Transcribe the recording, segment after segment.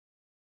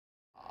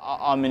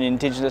I'm an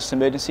Indigenous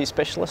emergency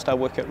specialist. I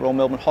work at Royal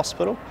Melbourne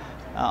Hospital.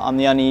 I'm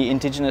the only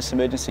Indigenous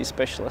emergency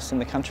specialist in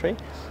the country.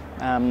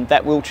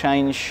 That will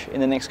change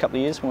in the next couple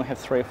of years when we have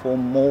 3 or 4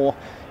 more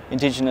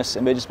Indigenous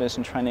emergency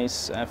medicine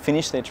trainees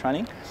finish their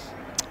training,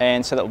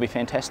 and so that will be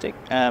fantastic.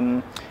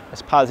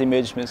 As part of the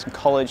Emergency Medicine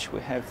College, we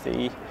have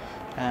the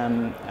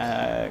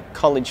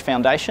College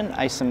Foundation,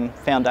 ASIM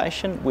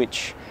Foundation,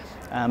 which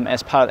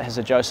as part of it has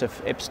a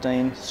Joseph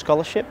Epstein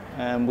Scholarship,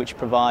 which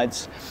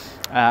provides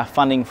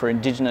funding for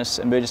Indigenous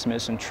emergency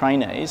medicine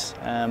trainees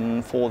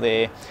for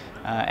their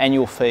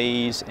annual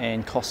fees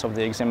and costs of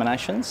their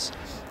examinations.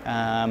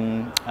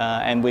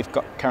 And we've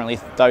got currently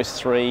those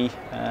 3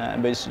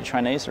 emergency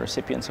trainees are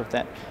recipients of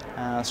that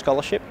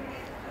scholarship.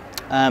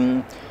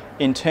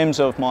 In terms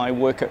of my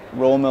work at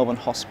Royal Melbourne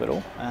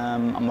Hospital,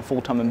 I'm a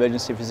full-time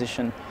emergency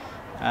physician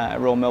at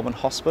Royal Melbourne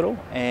Hospital,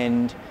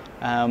 and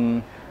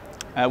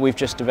we've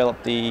just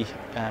developed the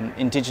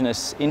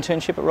Indigenous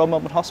Internship at Royal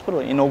Melbourne Hospital.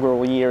 The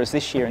inaugural year is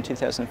this year in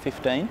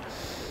 2015,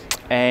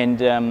 and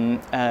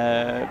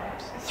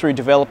through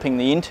developing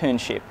the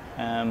internship,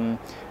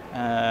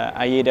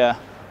 AIDA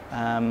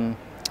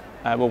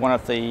were one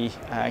of the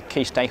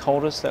key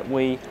stakeholders that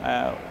we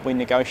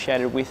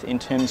negotiated with in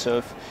terms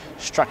of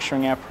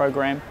structuring our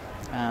program,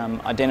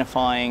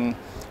 identifying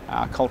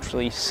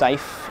culturally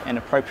safe and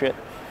appropriate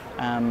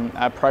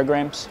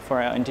programs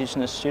for our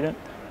Indigenous student,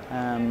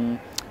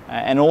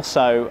 and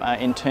also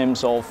in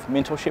terms of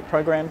mentorship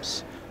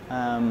programs,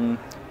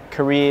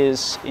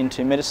 careers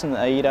into medicine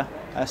that AIDA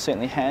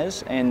certainly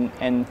has,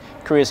 and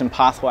careers and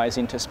pathways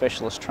into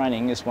specialist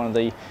training is one of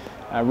the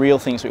real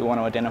things that we want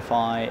to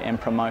identify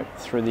and promote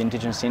through the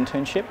Indigenous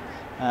Internship.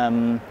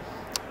 And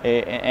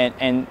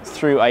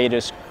through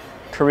AIDA's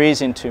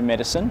careers into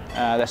medicine,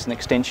 that's an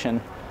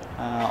extension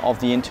of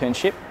the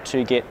internship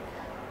to get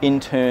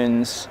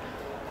interns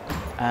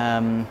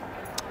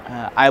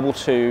able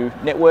to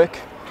network,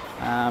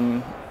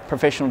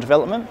 professional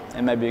development,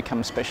 and maybe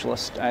become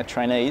specialist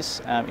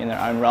trainees in their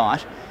own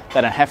right. They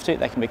don't have to,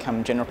 they can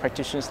become general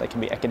practitioners, they can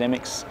be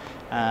academics,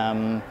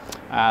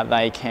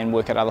 they can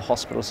work at other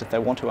hospitals if they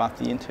want to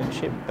after the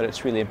internship, but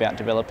it's really about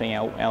developing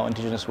our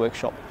Indigenous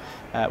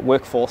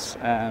workforce,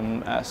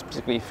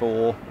 specifically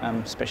for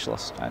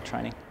specialist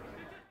training.